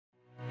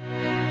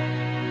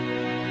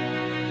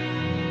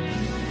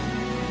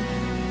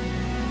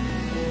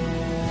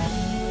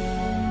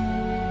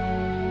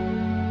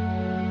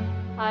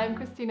I'm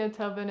Christina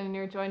Tobin, and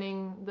you're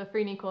joining the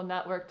Free and Equal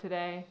Network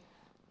today.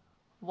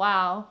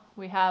 Wow,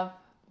 we have,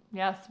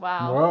 yes,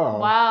 wow. Wow.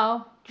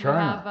 Wow.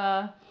 China.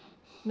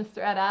 We have Mr.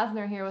 Ed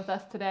Asner here with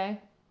us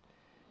today.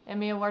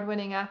 Emmy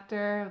Award-winning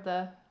actor of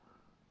the,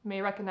 you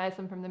may recognize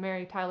him from the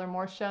Mary Tyler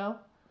Moore Show.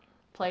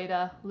 Played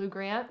Lou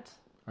Grant.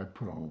 I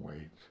put on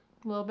weight.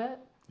 A little bit.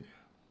 Yeah.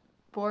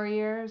 4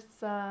 years,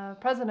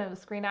 president of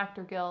the Screen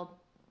Actor Guild.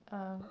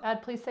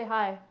 Ed, please say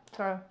hi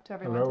to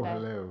everyone Hello,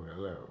 today.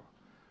 hello.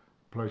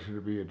 Pleasure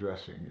to be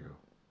addressing you,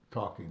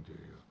 talking to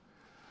you,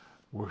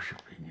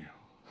 worshiping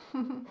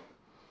you.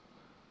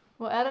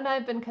 Well, Ed and I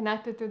have been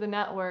connected through the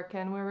network,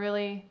 and we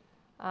really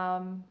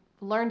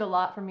learned a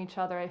lot from each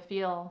other, I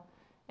feel.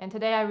 And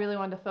today I really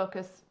wanted to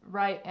focus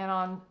right in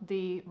on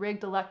the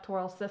rigged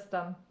electoral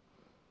system.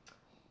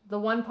 The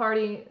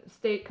one-party,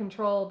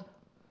 state-controlled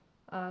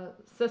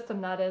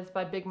system, that is,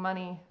 by big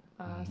money,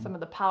 some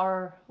of the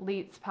power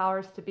elites,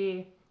 powers to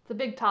be. It's a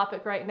big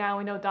topic right now.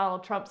 We know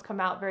Donald Trump's come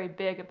out very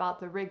big about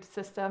the rigged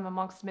system,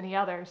 amongst many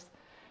others.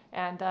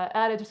 And Ed,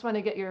 I just want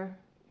to get your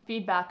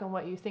feedback on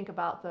what you think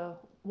about the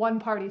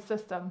one-party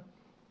system.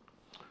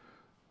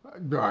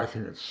 I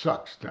think it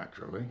sucks,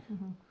 naturally.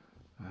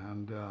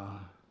 And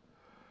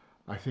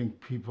I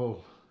think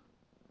people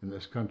in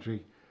this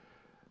country,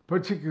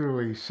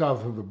 particularly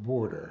south of the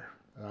border,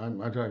 I'm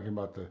talking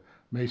about the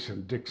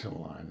Mason-Dixon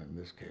line in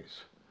this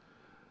case,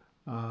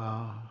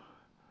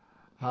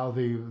 how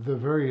the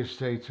various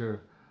states are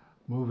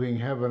moving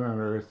heaven and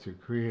earth to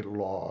create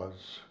laws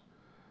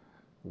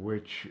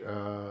which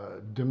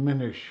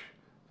diminish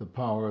the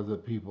power of the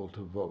people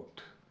to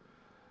vote.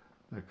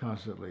 They're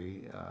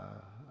constantly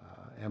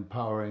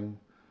empowering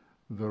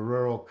the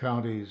rural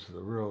counties,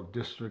 the rural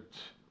districts,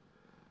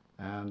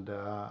 and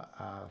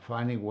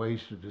finding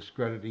ways to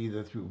discredit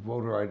either through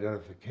voter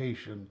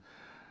identification,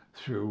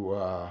 through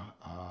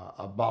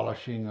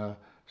abolishing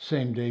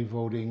same-day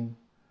voting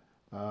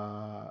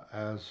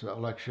as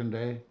election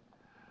day,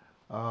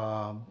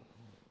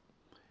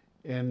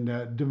 and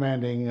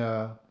demanding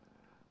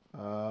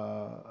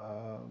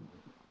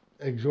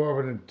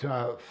exorbitant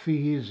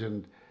fees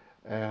and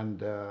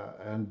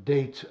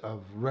dates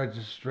of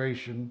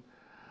registration.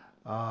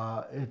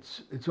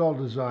 It's all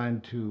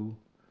designed to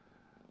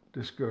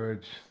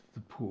discourage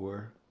the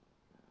poor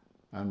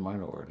and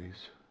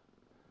minorities,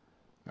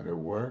 and it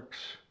works.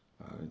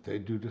 They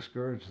do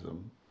discourage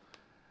them,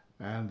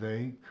 and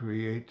they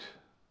create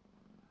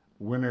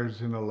winners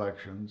in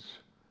elections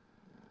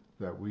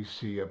that we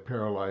see a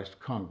paralyzed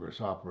Congress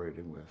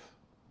operating with.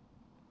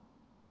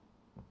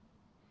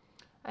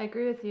 I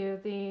agree with you.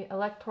 The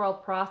electoral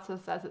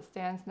process as it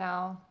stands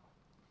now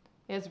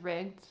is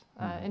rigged.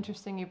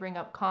 Interesting you bring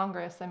up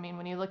Congress. I mean,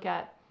 when you look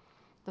at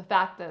the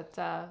fact that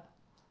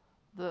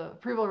the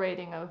approval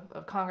rating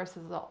of Congress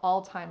is an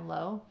all-time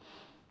low,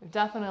 it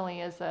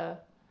definitely is an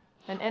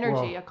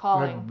energy, a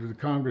calling. The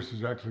Congress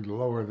is actually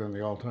lower than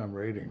the all-time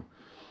rating,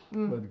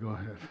 but go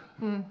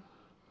ahead.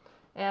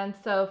 And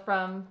so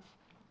from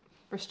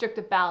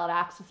restricted ballot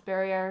access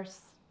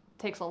barriers,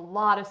 takes a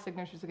lot of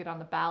signatures to get on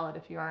the ballot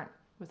if you aren't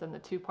within the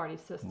two-party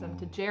system,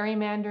 to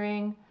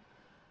gerrymandering,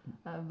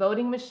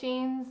 voting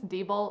machines.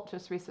 Diebold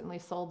just recently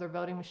sold their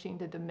voting machine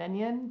to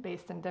Dominion,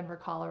 based in Denver,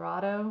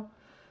 Colorado.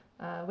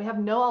 We have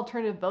no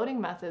alternative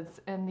voting methods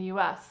in the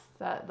U.S.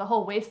 The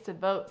whole wasted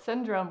vote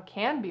syndrome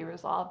can be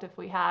resolved if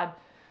we had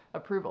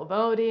approval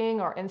voting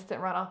or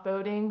instant runoff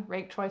voting,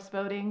 ranked choice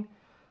voting.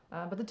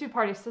 But the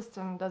two-party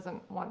system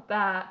doesn't want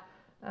that.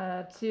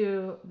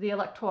 To the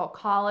Electoral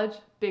College,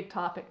 big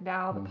topic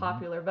now, the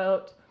popular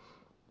vote.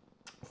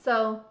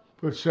 So,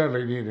 what's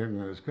sadly needed in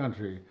this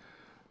country,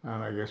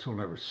 and I guess we'll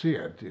never see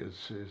it,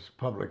 is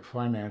public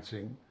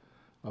financing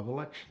of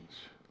elections,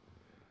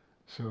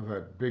 so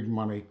that big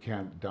money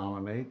can't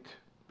dominate,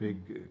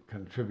 big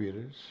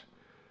contributors.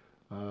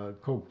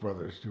 Koch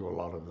brothers do a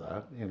lot of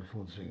that,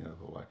 influencing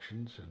of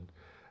elections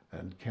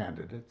and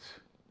candidates.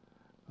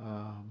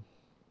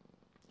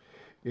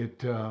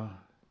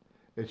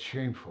 It's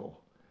shameful.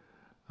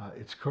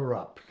 It's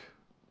corrupt.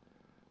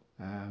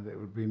 And it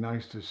would be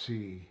nice to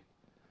see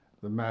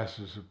the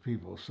masses of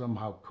people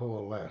somehow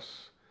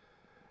coalesce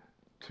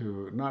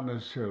to not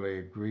necessarily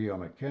agree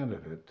on a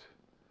candidate,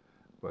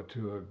 but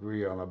to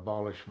agree on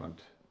abolishment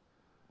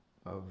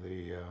of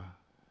the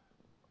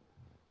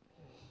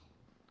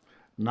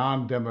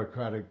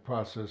non-democratic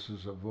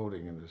processes of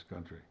voting in this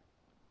country.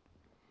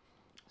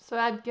 So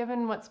Ed,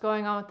 given what's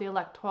going on with the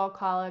Electoral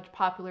College,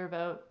 popular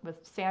vote with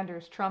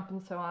Sanders, Trump,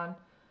 and so on,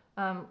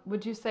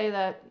 would you say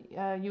that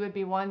you would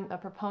be a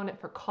proponent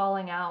for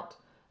calling out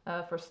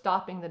for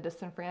stopping the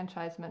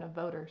disenfranchisement of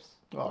voters?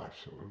 Oh,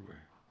 absolutely.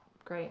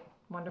 Great,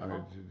 wonderful. I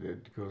mean,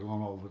 it goes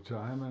on all the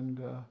time,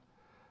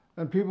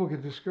 and people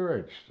get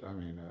discouraged. I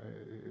mean,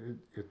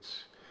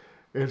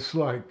 it's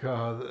like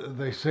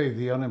they say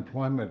the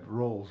unemployment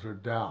rolls are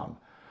down.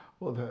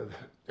 Well,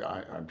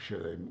 I'm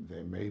sure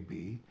they may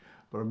be,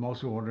 but I'm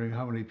also wondering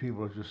how many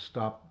people have just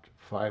stopped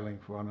filing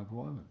for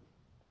unemployment.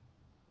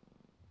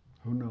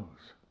 Who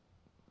knows?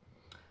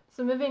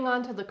 So moving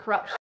on to the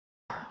corruption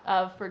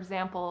of, for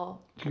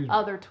example,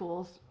 other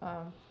tools,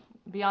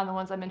 beyond the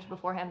ones I mentioned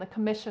beforehand, the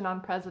Commission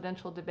on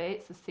Presidential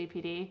Debates, the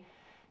CPD,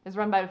 is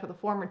run by the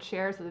former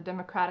chairs of the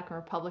Democratic and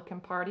Republican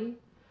Party.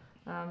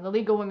 The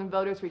League of Women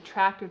Voters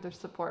retracted their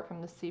support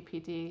from the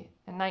CPD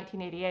in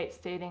 1988,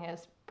 stating it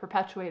has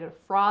perpetuated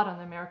fraud on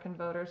the American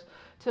voters.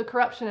 To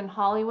corruption in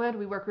Hollywood,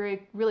 we work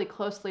really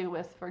closely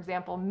with, for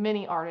example,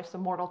 many artists,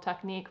 Immortal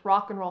Technique,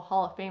 Rock and Roll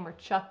Hall of Famer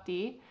Chuck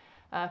D.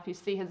 If you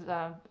see his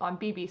on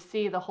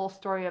BBC, The Whole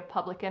Story of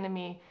Public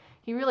Enemy,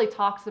 he really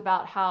talks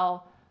about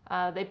how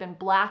they've been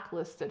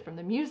blacklisted from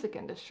the music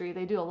industry.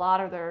 They do a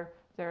lot of their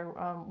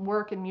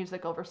work in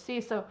music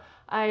overseas. So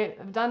I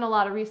have done a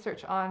lot of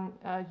research on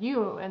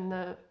you and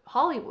the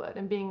Hollywood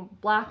and being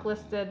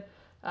blacklisted,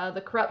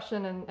 the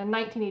corruption in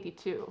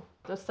 1982,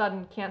 the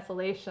sudden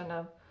cancellation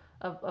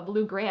of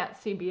Lou Grant.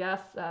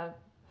 CBS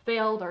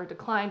failed or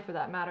declined, for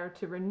that matter,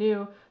 to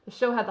renew. The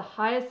show had the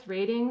highest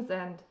ratings,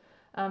 and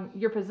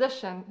your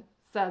position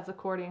says,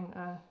 according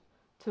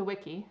to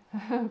Wiki,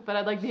 but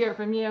I'd like to hear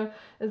from you,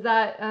 is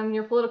that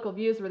your political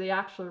views were the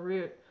actual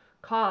root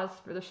cause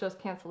for the show's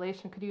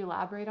cancellation. Could you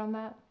elaborate on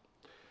that?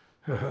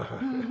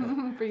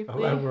 Briefly.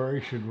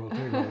 Elaboration will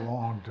take a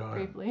long time.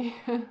 Briefly.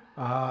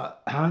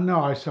 No,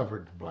 I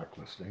suffered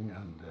blacklisting,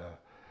 and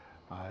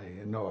I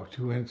know of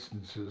 2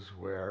 instances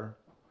where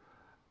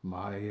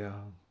I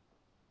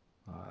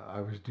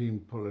was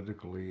deemed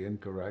politically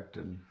incorrect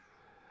and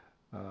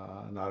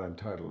not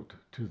entitled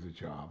to the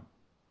job,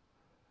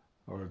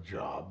 or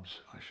jobs,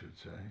 I should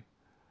say.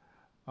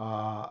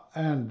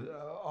 And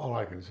all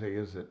I can say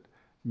is that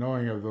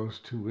knowing of those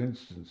 2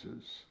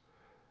 instances,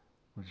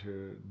 which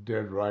are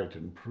dead right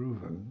and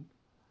proven,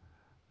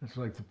 it's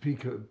like the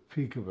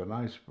peak of an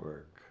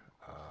iceberg.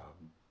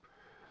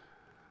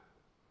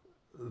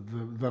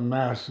 The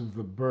mass of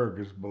the berg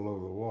is below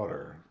the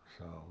water,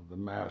 so the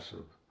mass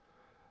of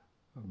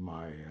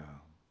my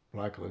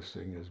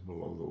blacklisting is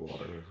below the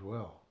water as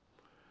well.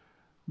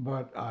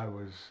 But I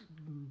was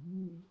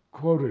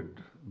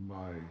quoted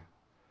by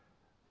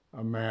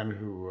a man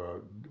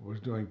who was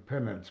doing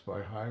penance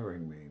by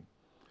hiring me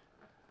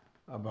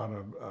about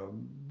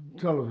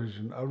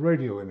a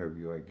radio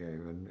interview I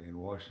gave in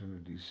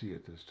Washington, D.C.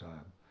 at this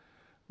time,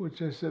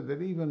 which I said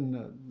that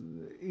even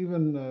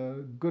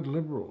good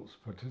liberals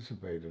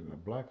participate in a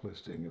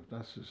blacklisting if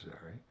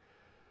necessary,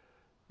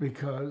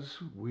 because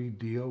we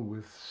deal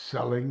with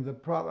selling the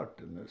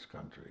product in this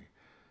country,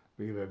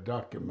 be it a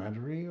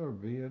documentary or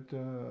be it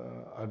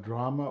a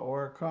drama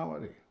or a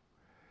comedy.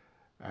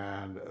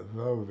 And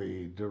though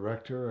the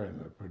director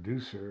and the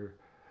producer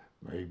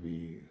may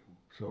be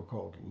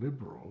so-called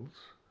liberals,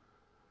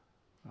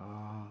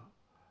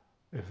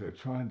 if they're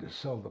trying to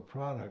sell the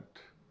product,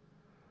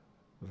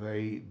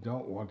 they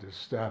don't want to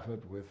staff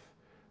it with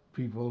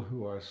people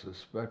who are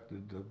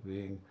suspected of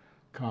being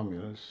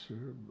communists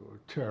or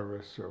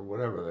terrorists or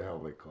whatever the hell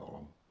they call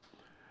them.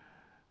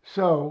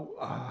 So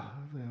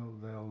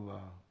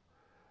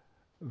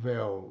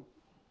they'll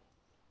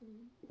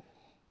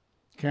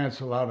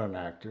cancel out an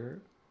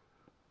actor,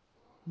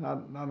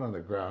 not on the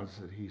grounds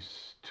that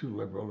he's too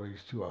liberal or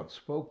he's too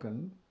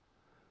outspoken.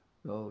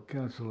 They'll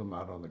cancel him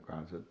out on the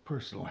grounds of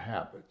personal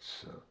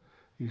habits.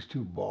 He's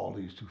too bald,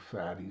 he's too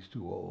fat, he's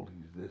too old,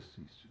 he's this,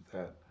 he's too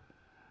that.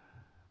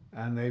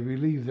 And they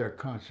relieve their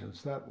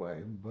conscience that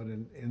way. But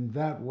in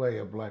that way,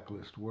 a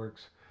blacklist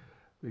works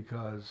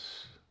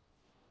because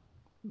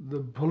the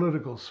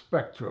political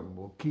spectrum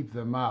will keep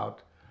them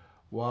out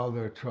while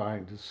they're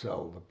trying to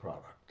sell the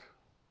product.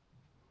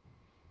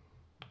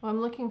 Well,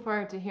 I'm looking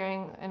forward to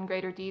hearing in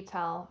greater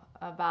detail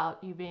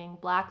about you being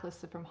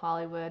blacklisted from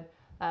Hollywood.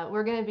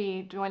 We're going to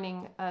be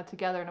joining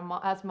together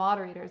as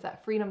moderators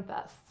at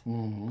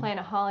FreedomFest,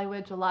 Planet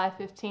Hollywood, July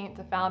 15th.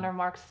 The founder,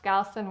 Mark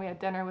Skousen, we had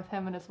dinner with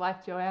him and his wife,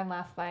 Joanne,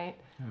 last night.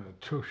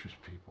 Atrocious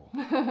people.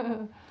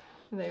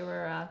 They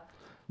were...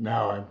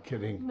 No, I'm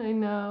kidding. I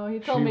know. He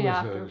told me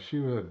after. She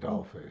was a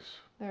doll face.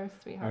 They're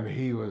sweethearts. And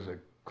he was a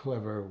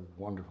clever,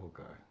 wonderful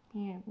guy.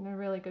 Yeah, they're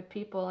really good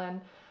people.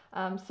 And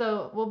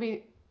so we'll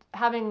be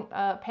having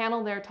a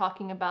panel there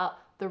talking about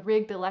the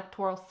rigged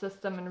electoral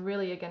system and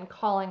really, again,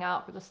 calling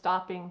out for the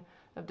stopping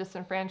of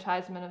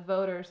disenfranchisement of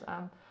voters.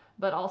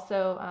 But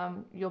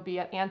also you'll be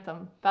at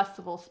Anthem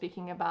Festival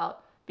speaking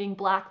about being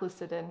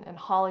blacklisted in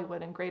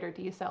Hollywood in greater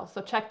detail.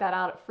 So check that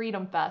out at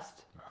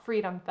FreedomFest,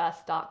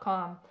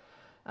 freedomfest.com.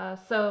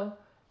 So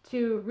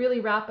to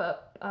really wrap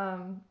up,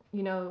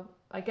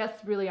 I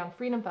guess really on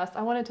Freedom Fest,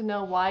 I wanted to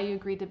know why you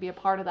agreed to be a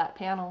part of that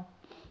panel.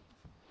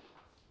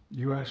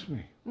 You asked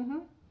me.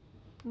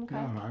 Okay.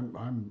 Yeah,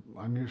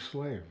 I'm your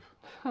slave.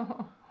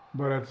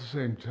 But at the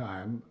same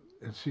time,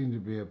 it seemed to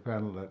be a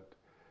panel that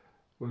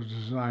was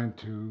designed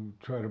to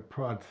try to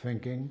prod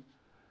thinking,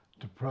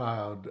 to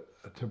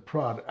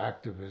prod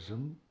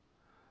activism,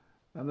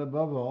 and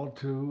above all,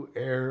 to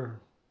air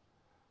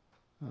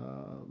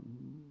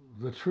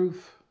the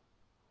truth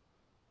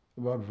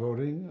about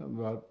voting,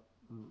 about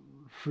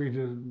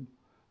freedom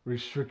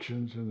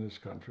restrictions in this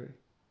country.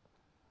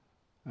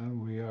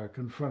 And we are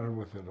confronted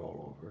with it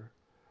all over.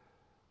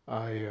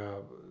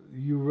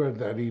 You read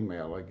that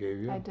email I gave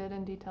you? I did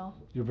in detail.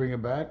 You bring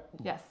it back?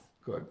 Yes.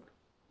 Good.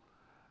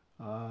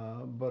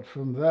 But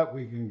from that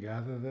we can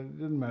gather that it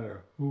didn't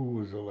matter who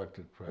was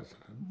elected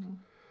president,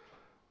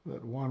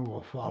 that one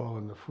will follow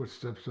in the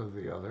footsteps of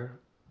the other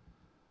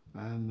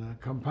and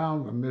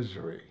compound the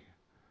misery,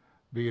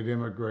 be it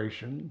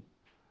immigration,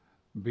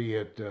 be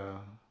it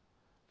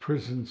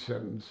prison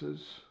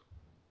sentences.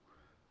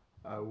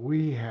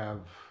 We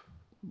have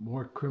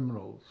more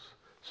criminals,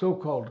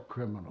 so-called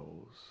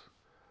criminals.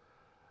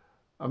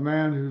 A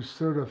man whose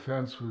third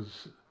offense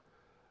was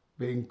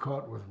being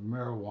caught with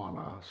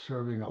marijuana,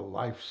 serving a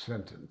life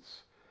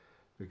sentence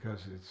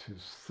because it's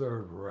his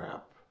third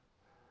rap.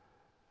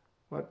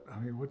 What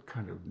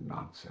kind of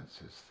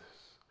nonsense is this?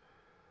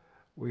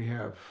 We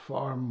have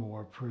far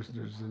more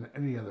prisoners than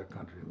any other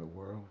country in the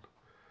world.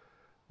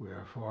 We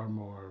are far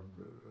more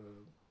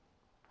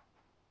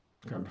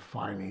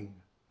confining.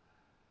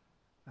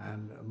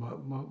 And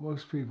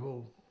most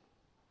people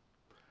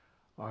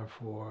are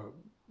for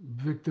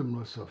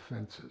victimless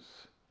offenses.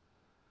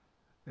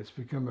 It's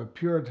become a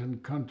Puritan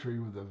country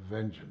with a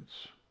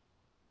vengeance.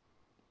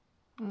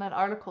 And that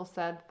article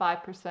said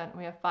 5%.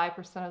 We have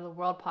 5% of the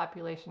world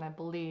population, I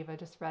believe. I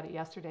just read it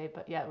yesterday,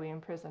 but yet we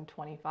imprison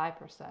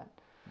 25%.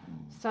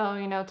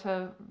 So,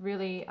 to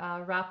really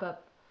wrap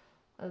up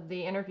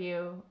the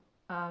interview,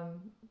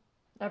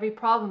 every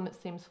problem, it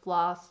seems,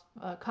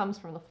 comes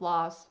from the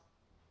flaws.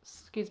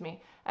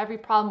 Every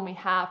problem we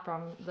have,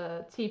 from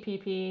the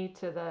TPP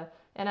to the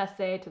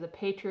NSA to the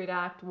Patriot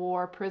Act,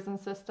 war, prison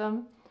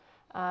system,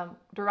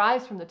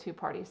 derives from the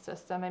two-party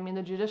system.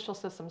 The judicial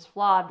system's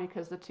flawed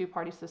because the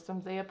two-party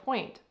systems, they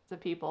appoint the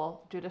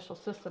people, judicial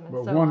system,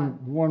 and so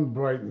on. One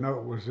bright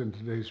note was in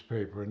today's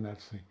paper, and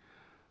that's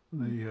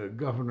the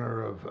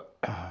governor of,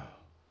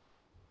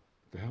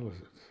 the hell is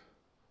it?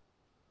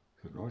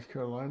 Is it North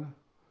Carolina?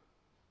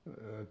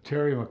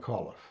 Terry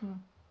McAuliffe.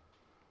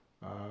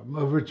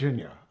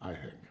 Virginia, I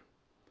think,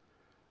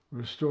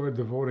 restored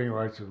the voting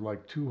rights of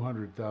like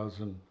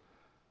 200,000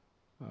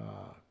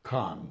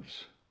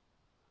 cons.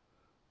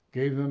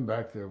 Gave them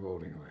back their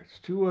voting rights.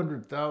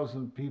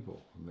 200,000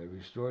 people, and they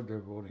restored their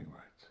voting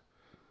rights.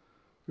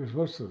 Because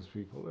most of those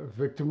people are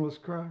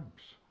victimless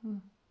crimes.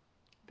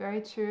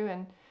 Very true,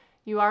 and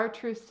you are a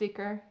truth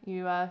seeker.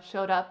 You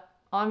showed up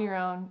on your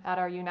own at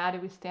our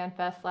United We Stand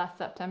Fest last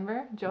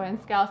September. Joanne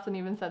Skousen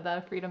even said that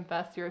at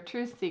FreedomFest. You're a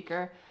truth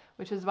seeker,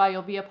 which is why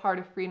you'll be a part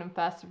of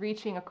FreedomFest,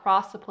 reaching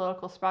across the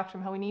political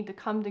spectrum, how we need to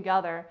come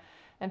together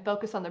and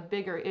focus on the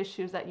bigger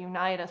issues that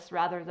unite us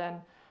rather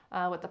than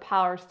with the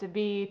powers to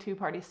be,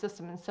 two-party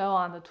system, and so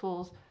on, the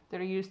tools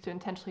that are used to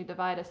intentionally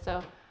divide us.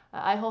 So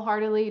I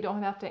wholeheartedly, you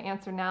don't have to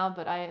answer now,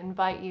 but I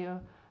invite you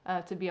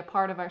to be a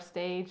part of our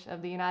stage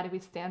of the United We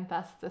Stand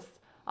Fest this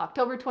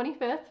October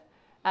 25th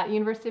at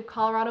University of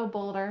Colorado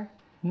Boulder.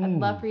 I'd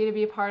love for you to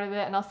be a part of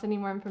it, and I'll send you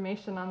more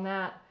information on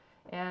that.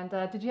 And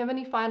did you have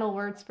any final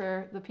words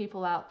for the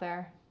people out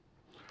there?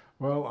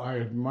 Well, I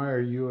admire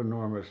you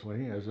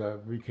enormously, as I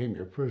became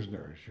your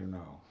prisoner, as you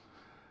know.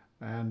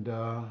 And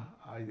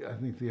I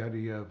think the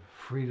idea of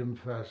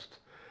FreedomFest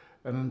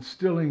and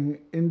instilling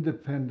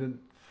independent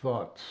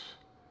thoughts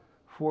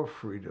for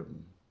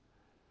freedom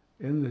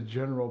in the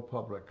general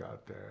public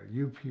out there,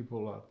 you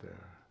people out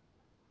there,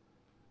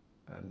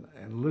 and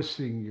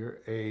enlisting your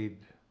aid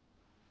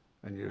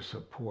and your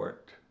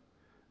support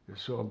is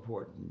so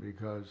important,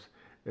 because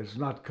it's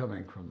not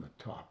coming from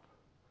the top,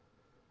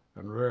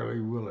 and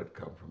rarely will it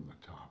come from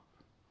the top.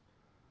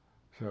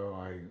 So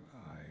I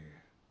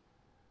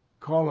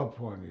call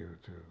upon you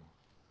to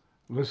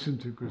listen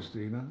to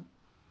Christina,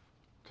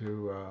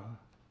 to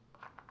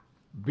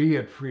be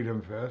at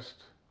FreedomFest,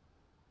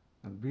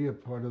 and be a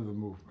part of the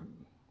movement.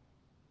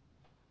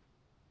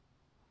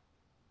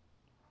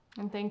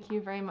 And thank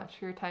you very much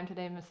for your time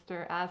today,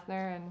 Mr.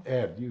 Asner. And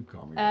Ed, you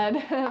call me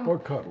Ed. Or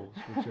Cuddles,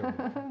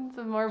 whichever.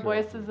 Some more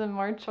voices and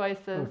more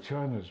choices. Oh,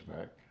 China's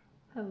back.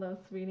 Hello,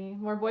 sweetie.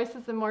 More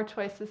voices and more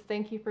choices.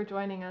 Thank you for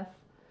joining us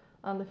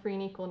on the Free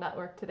and Equal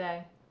Network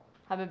today.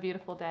 Have a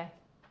beautiful day.